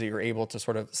likely it is that you're able to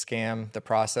sort of scam the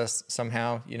process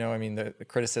somehow. The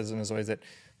criticism is always that,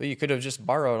 well, you could have just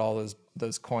borrowed all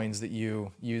those coins that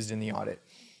you used in the audit,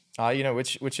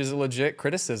 which is a legit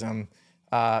criticism.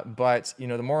 But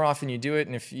the more often you do it,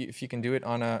 and if you can do it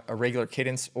on a regular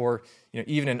cadence, or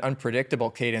even an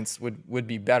unpredictable cadence would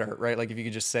be better, right? Like if you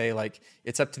could just say like,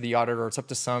 it's up to the auditor, or it's up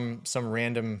to some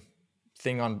random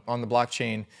thing on the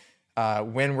blockchain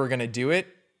when we're going to do it,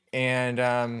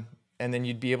 and then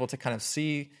you'd be able to kind of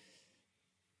see,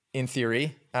 in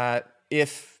theory,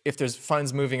 if there's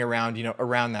funds moving around,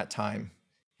 around that time.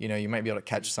 You might be able to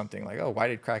catch something like, oh, why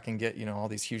did Kraken get, all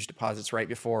these huge deposits right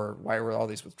before? Why were all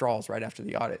these withdrawals right after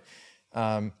the audit?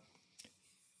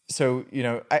 So,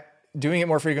 doing it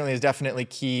more frequently is definitely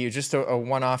key. Just a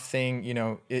one-off thing,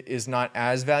 it is not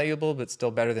as valuable, but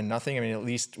still better than nothing. At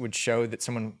least would show that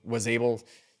someone was able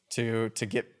to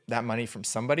get that money from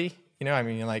somebody.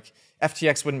 Like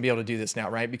FTX wouldn't be able to do this now,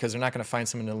 right? Because they're not going to find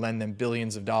someone to lend them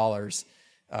billions of dollars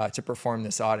to perform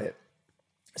this audit.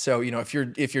 So, if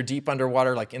you're deep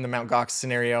underwater, like in the Mt. Gox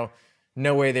scenario,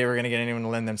 no way they were going to get anyone to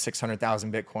lend them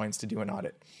 600,000 Bitcoins to do an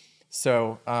audit.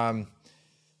 So,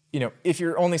 if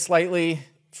you're only slightly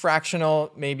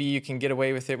fractional, maybe you can get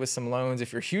away with it with some loans.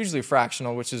 If you're hugely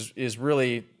fractional, which is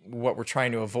really what we're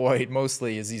trying to avoid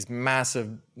mostly, is these massive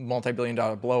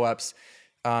multi-billion-dollar blowups.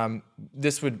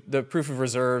 The proof of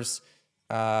reserves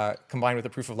combined with the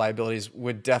proof of liabilities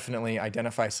would definitely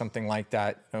identify something like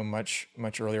that, much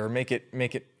earlier, or make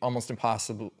it almost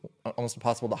impossible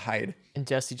to hide. And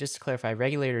Jesse, just to clarify,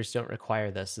 regulators don't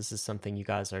require this. This is something you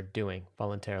guys are doing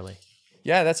voluntarily.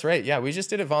 Yeah, that's right. Yeah, we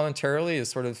just did it voluntarily as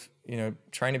sort of,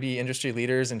 trying to be industry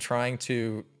leaders and trying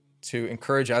to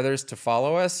encourage others to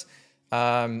follow us.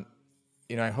 I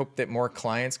hope that more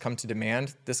clients come to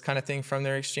demand this kind of thing from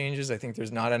their exchanges. I think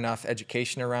there's not enough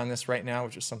education around this right now,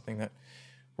 which is something that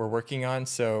we're working on.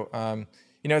 So,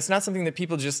 it's not something that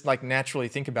people just like naturally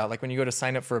think about. Like when you go to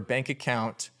sign up for a bank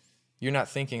account, you're not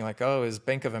thinking like, oh, is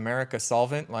Bank of America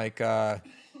solvent? Like,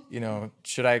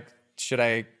 should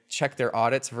I check their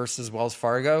audits versus Wells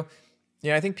Fargo?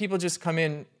 I think people just come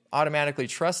in automatically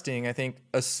trusting, I think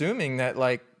assuming that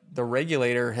like the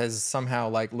regulator has somehow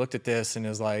like looked at this and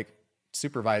is like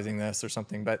supervising this or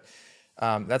something, but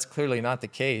that's clearly not the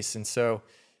case. And so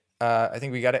I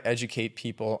think we got to educate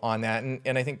people on that.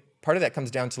 And I think part of that comes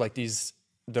down to like the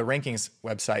rankings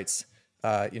websites.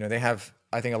 They have,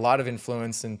 I think, a lot of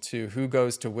influence into who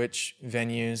goes to which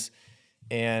venues.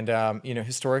 And,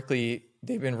 historically,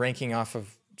 they've been ranking off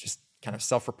of just kind of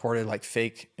self-reported, like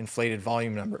fake inflated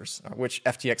volume numbers, which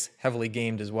FTX heavily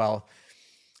gamed as well.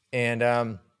 And,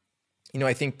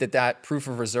 I think that proof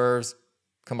of reserves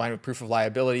combined with proof of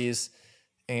liabilities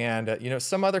and,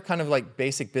 some other kind of like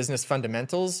basic business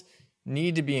fundamentals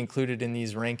need to be included in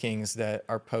these rankings that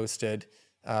are posted.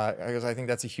 Because I think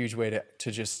that's a huge way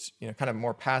to just, kind of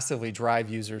more passively drive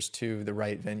users to the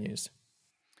right venues.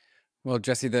 Well,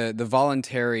 Jesse, the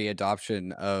voluntary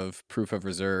adoption of proof of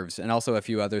reserves and also a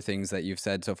few other things that you've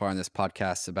said so far in this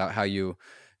podcast about how you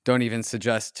don't even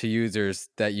suggest to users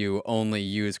that you only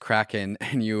use Kraken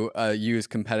and you use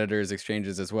competitors'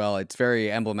 exchanges as well. It's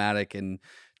very emblematic and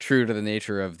true to the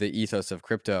nature of the ethos of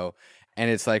crypto.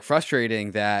 And it's like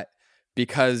frustrating that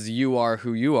because you are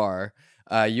who you are,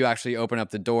 you actually open up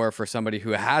the door for somebody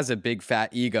who has a big fat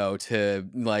ego to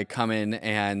like come in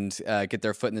and get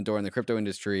their foot in the door in the crypto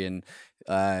industry and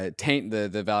taint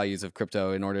the values of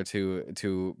crypto in order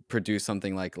to produce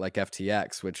something like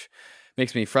FTX, which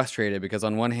makes me frustrated because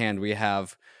on one hand we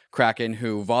have Kraken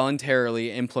who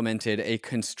voluntarily implemented a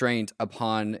constraint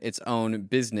upon its own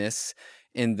business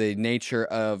in the nature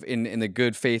of in the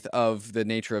good faith of the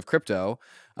nature of crypto.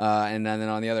 And then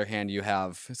on the other hand, you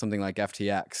have something like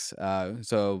FTX.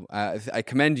 So I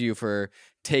commend you for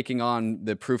taking on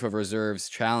the proof of reserves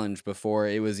challenge before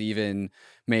it was even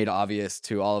made obvious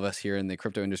to all of us here in the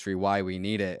crypto industry why we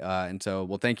need it. And so,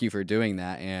 well, thank you for doing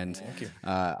that. And Thank you.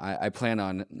 I plan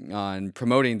on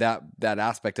promoting that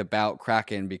aspect about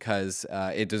Kraken because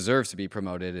it deserves to be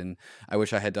promoted. And I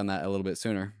wish I had done that a little bit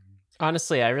sooner.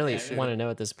 Honestly, I really want to know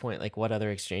at this point, like what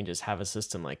other exchanges have a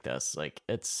system like this. Like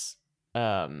it's,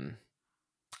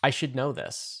 I should know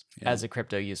this as a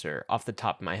crypto user off the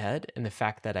top of my head. And the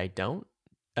fact that I don't,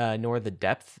 nor the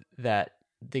depth that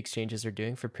the exchanges are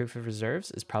doing for proof of reserves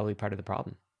is probably part of the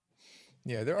problem.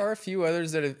 Yeah, there are a few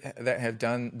others that have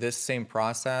done this same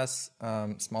process,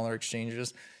 smaller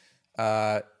exchanges.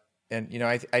 And,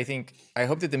 I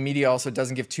hope that the media also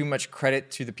doesn't give too much credit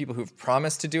to the people who've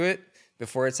promised to do it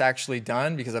before it's actually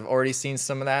done, because I've already seen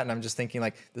some of that. And I'm just thinking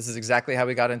like, this is exactly how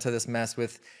we got into this mess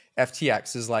with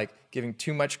FTX, is like giving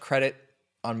too much credit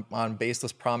on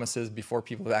baseless promises before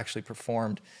people have actually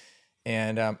performed.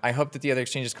 And I hope that the other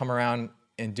exchanges come around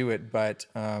and do it, but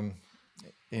I'm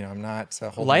not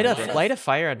holding light a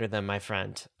fire under them, my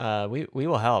friend. We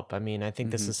will help. I mean, I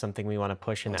think this is something we want to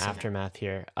push in the aftermath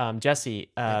here. Jesse,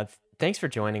 thanks for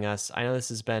joining us. I know this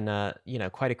has been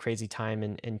quite a crazy time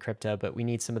in crypto, but we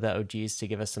need some of the OGs to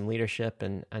give us some leadership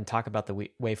and talk about the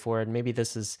way forward. Maybe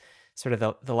this is sort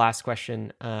of the last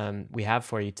question we have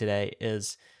for you today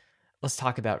is, let's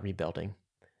talk about rebuilding.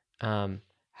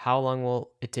 How long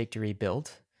will it take to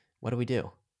rebuild? What do we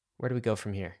do? Where do we go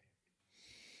from here?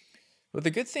 Well, the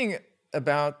good thing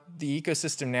about the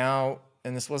ecosystem now,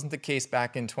 and this wasn't the case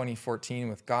back in 2014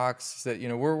 with Gox, is that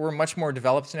we're much more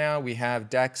developed now. We have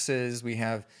DEXs, we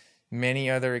have many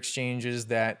other exchanges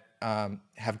that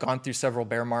have gone through several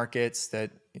bear markets that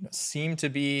seem to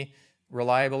be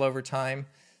reliable over time.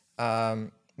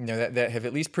 That have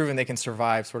at least proven they can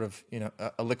survive sort of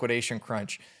a liquidation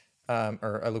crunch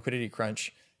or a liquidity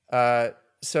crunch.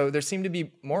 So there seem to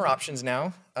be more options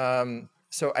now.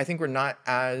 So I think we're not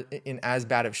in as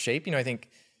bad of shape. I think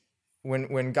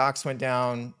when Gox went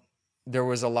down, there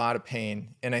was a lot of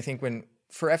pain. And I think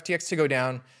for FTX to go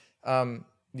down,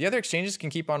 the other exchanges can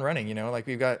keep on running. Like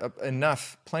we've got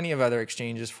plenty of other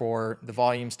exchanges for the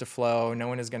volumes to flow. No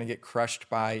one is going to get crushed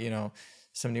by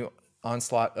some new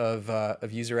onslaught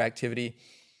of user activity.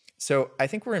 So I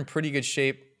think we're in pretty good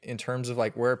shape in terms of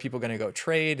like where are people going to go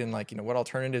trade and like what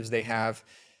alternatives they have.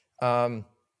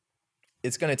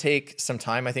 It's going to take some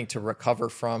time, I think, to recover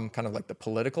from kind of like the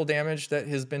political damage that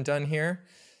has been done here.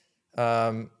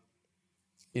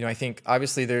 I think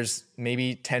obviously there's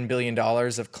maybe $10 billion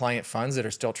of client funds that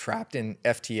are still trapped in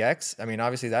FTX. I mean,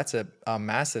 obviously that's a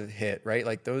massive hit, right?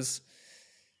 Like the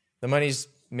money's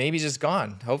maybe just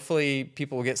gone. Hopefully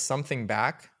people will get something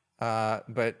back.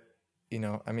 But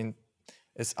I mean,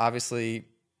 it's obviously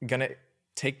going to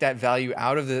take that value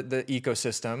out of the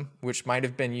ecosystem, which might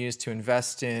have been used to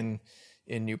invest in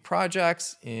new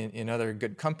projects, in other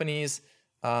good companies.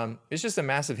 It's just a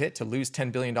massive hit to lose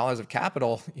 $10 billion of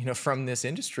capital, from this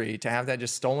industry, to have that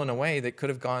just stolen away that could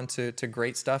have gone to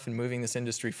great stuff and moving this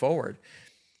industry forward.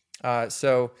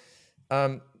 So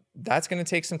that's going to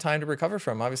take some time to recover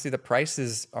from. Obviously, the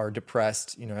prices are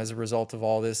depressed, as a result of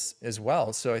all this as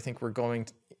well. So I think we're going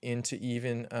into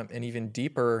an even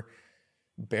deeper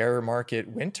bear market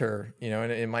winter,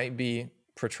 and it might be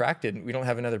protracted. We don't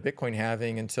have another Bitcoin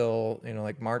halving until,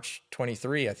 like March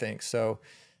 23, I think. So,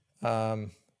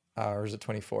 or is it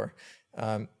 24?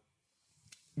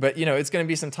 But it's going to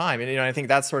be some time, and I think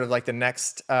that's sort of like the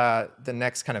next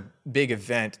kind of big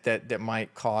event that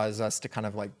might cause us to kind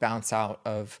of like bounce out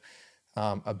of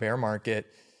a bear market.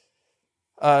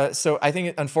 So I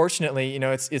think unfortunately,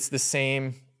 it's the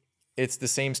same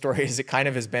story as it kind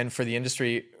of has been for the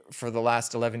industry for the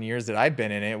last 11 years that I've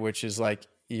been in it, which is like,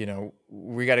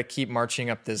 we got to keep marching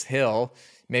up this hill.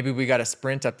 Maybe we got to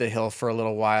sprint up the hill for a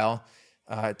little while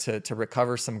to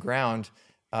recover some ground.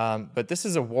 But this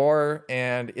is a war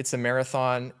and it's a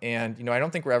marathon. And, I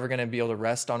don't think we're ever going to be able to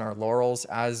rest on our laurels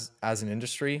as an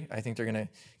industry. I think they're going to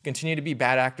continue to be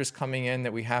bad actors coming in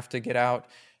that we have to get out.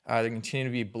 There continue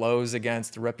to be blows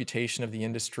against the reputation of the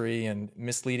industry and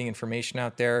misleading information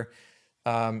out there.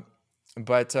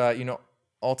 But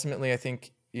ultimately, I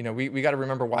think, we got to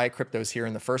remember why crypto's here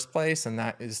in the first place. And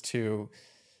that is to,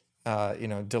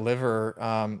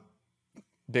 deliver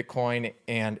Bitcoin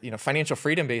and, financial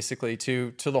freedom basically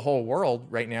to the whole world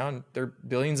right now. And there are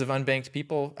billions of unbanked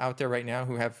people out there right now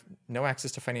who have no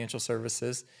access to financial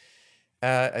services.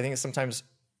 I think it's sometimes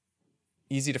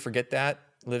easy to forget that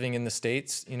living in the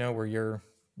States, where you're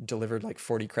delivered like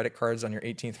 40 credit cards on your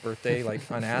 18th birthday, like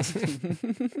unasked,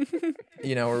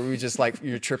 or we just like,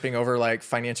 you're tripping over like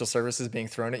financial services being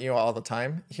thrown at you all the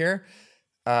time here.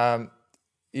 I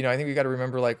think we got to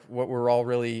remember like what we're all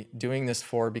really doing this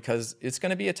for, because it's going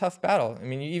to be a tough battle. I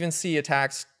mean, you even see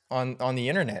attacks on the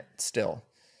internet still.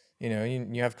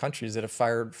 You have countries that have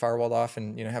firewalled off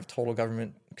and, have total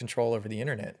government control over the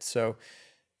internet. So,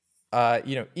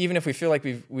 even if we feel like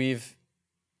we've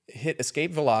hit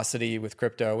escape velocity with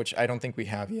crypto, which I don't think we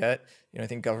have yet, I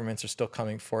think governments are still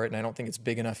coming for it, and I don't think it's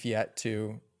big enough yet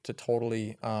to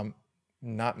totally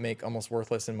not make almost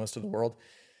worthless in most of the world.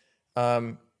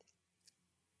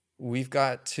 We've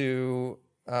got to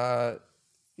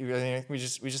we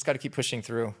just got to keep pushing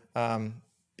through,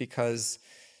 because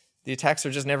the attacks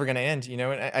are just never going to end. And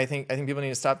I think people need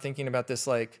to stop thinking about this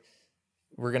like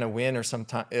we're going to win or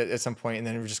at some point, and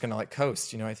then we're just going to like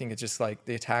coast. I think it's just like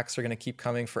the attacks are going to keep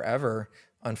coming forever,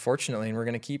 unfortunately, and we're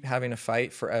going to keep having to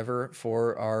fight forever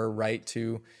for our right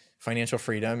to financial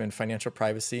freedom and financial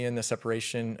privacy and the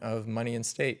separation of money and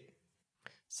state.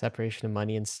 Separation of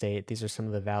money and state. These are some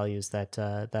of the values that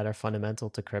are fundamental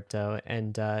to crypto.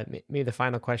 And maybe the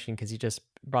final question, because you just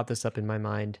brought this up in my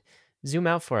mind, zoom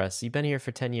out for us. You've been here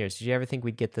for 10 years. Did you ever think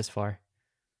we'd get this far?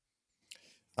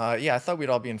 Yeah, I thought we'd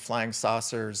all be in flying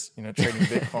saucers, trading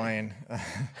Bitcoin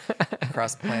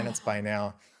across planets by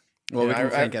now. Well, we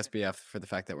can thank SBF for the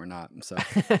fact that we're not. So,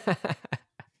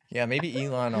 yeah, maybe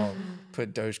Elon will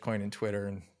put Dogecoin in Twitter,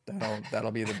 and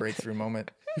that'll be the breakthrough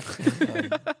moment.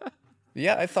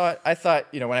 Yeah, I thought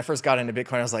when I first got into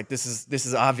Bitcoin, I was like, this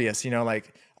is obvious.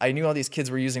 Like I knew all these kids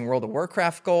were using World of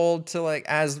Warcraft gold to like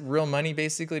as real money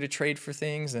basically to trade for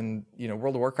things, and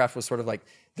World of Warcraft was sort of like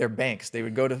their banks. They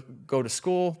would go to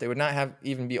school. They would not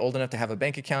even be old enough to have a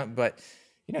bank account, but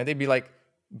they'd be like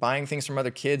buying things from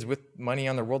other kids with money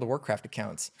on their World of Warcraft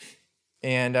accounts.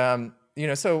 And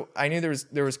so I knew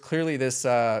there was clearly this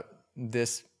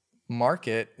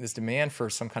market, this demand for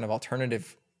some kind of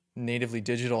alternative natively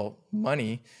digital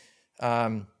money.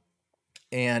 And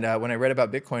when I read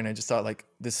about Bitcoin, I just thought like,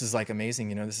 this is like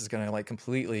amazing. This is going to like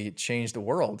completely change the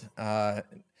world.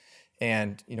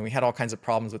 And we had all kinds of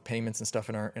problems with payments and stuff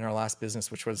in our last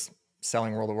business, which was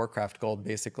selling World of Warcraft gold,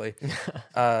 basically.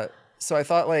 So I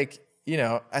thought like,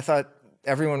 I thought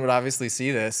everyone would obviously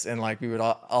see this and like we would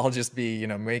all just be,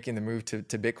 making the move to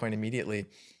Bitcoin immediately.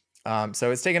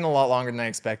 So it's taken a lot longer than I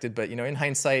expected, but in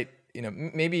hindsight,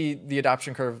 maybe the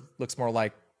adoption curve looks more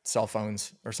like cell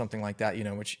phones or something like that,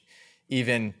 which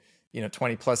even,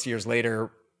 20 plus years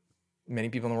later, many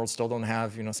people in the world still don't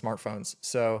have, smartphones.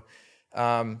 So,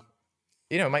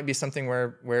 it might be something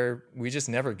where we just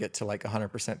never get to like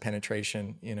 100%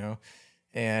 penetration,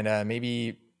 and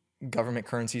maybe government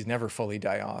currencies never fully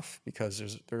die off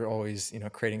because they're always,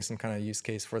 creating some kind of use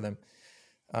case for them.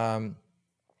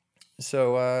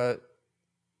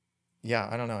 Yeah,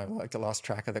 I don't know. I lost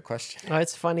track of the question. Oh,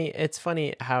 it's funny. It's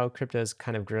funny how crypto's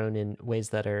kind of grown in ways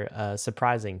that are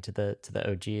surprising to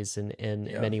the OGs in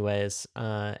many ways.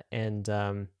 And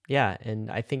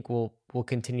I think we'll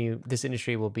continue. This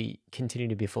industry will continue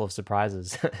to be full of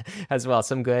surprises as well.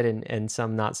 Some good and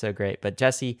some not so great. But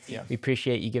Jesse, we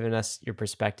appreciate you giving us your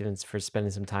perspective and for spending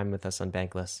some time with us on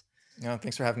Bankless. No,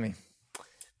 thanks for having me.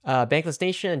 Bankless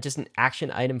Nation, just an action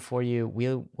item for you.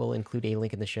 We will include a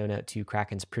link in the show note to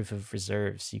Kraken's proof of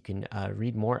reserves. You can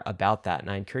read more about that, and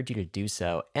I encourage you to do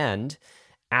so. And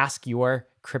ask your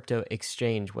crypto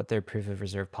exchange what their proof of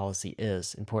reserve policy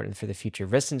is. Important for the future.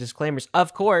 Risks and disclaimers.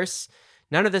 Of course,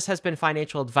 none of this has been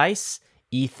financial advice.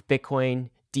 ETH, Bitcoin,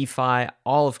 DeFi,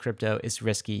 all of crypto is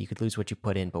risky. You could lose what you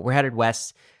put in, but we're headed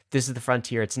west. This is the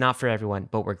frontier. It's not for everyone,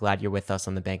 but we're glad you're with us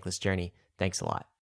on the Bankless journey. Thanks a lot.